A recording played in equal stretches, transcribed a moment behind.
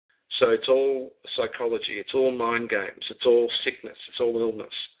So it's all psychology, it's all mind games, it's all sickness, it's all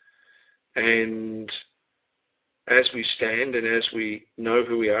illness. And as we stand and as we know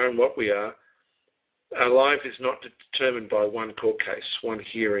who we are and what we are, our life is not determined by one court case, one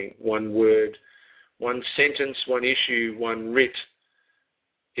hearing, one word, one sentence, one issue, one writ.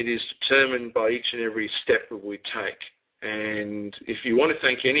 It is determined by each and every step that we take. And if you want to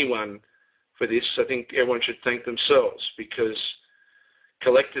thank anyone for this, I think everyone should thank themselves, because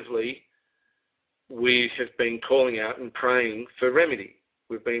collectively we have been calling out and praying for remedy.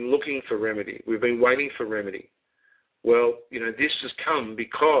 We've been looking for remedy. We've been waiting for remedy. Well, this has come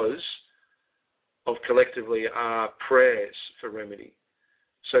because of collectively our prayers for remedy.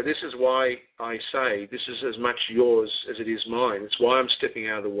 So this is why I say this is as much yours as it is mine. It's why I'm stepping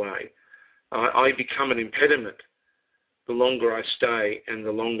out of the way. I become an impediment the longer I stay and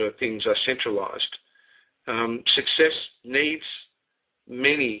the longer things are centralised. Success needs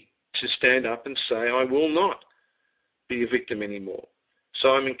many to stand up and say, I will not be a victim anymore. So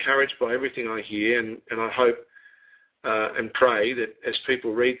I'm encouraged by everything I hear, and I hope and pray that as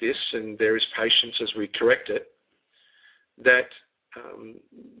people read this and there is patience as we correct it, that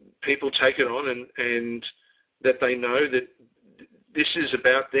people take it on and that they know that this is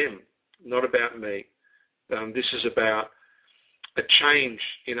about them, not about me. This is about a change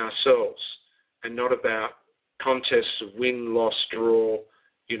in ourselves and not about contests of win, loss, draw,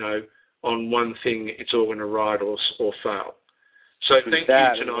 on one thing it's all going to ride or fail. So thank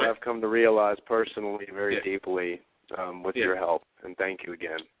you tonight. I've come to realize personally very deeply with your help, and thank you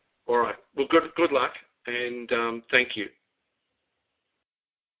again. All right. Well, good luck, and thank you.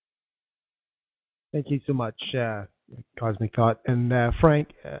 Thank you so much, Cosmic Thought. And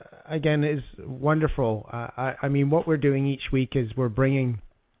Frank, again, is wonderful. I mean, what we're doing each week is we're bringing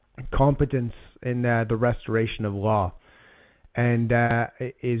competence in the restoration of law. And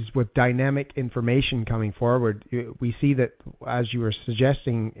is with dynamic information coming forward, we see that, as you were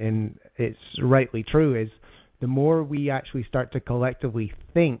suggesting, and it's rightly true, is the more we actually start to collectively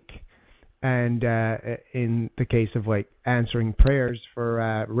think, and in the case of like answering prayers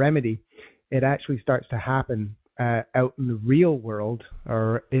for remedy, it actually starts to happen out in the real world,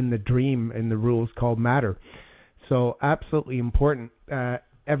 or in the dream, in the rules called matter. So absolutely important.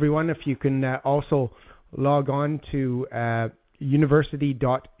 Everyone, if you can also log on to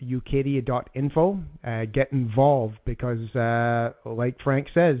university.ucadia.info, get involved, because like Frank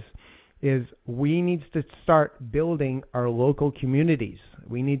says, is we need to start building our local communities.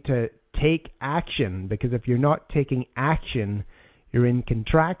 We need to take action, because if you're not taking action, you're in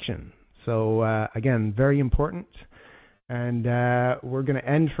contraction. So again, very important. And we're going to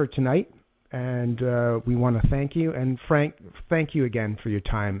end for tonight. And we want to thank you. And Frank, thank you again for your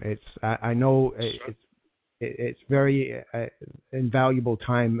time. I know it's very invaluable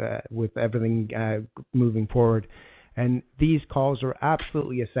time with everything moving forward. And these calls are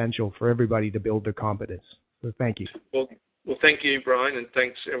absolutely essential for everybody to build their competence. So thank you. Well, thank you, Brian, and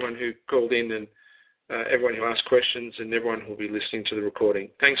thanks everyone who called in, and everyone who asked questions, and everyone who will be listening to the recording.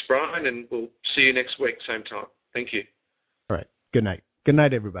 Thanks, Brian, and we'll see you next week, same time. Thank you. All right. Good night. Good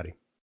night, everybody.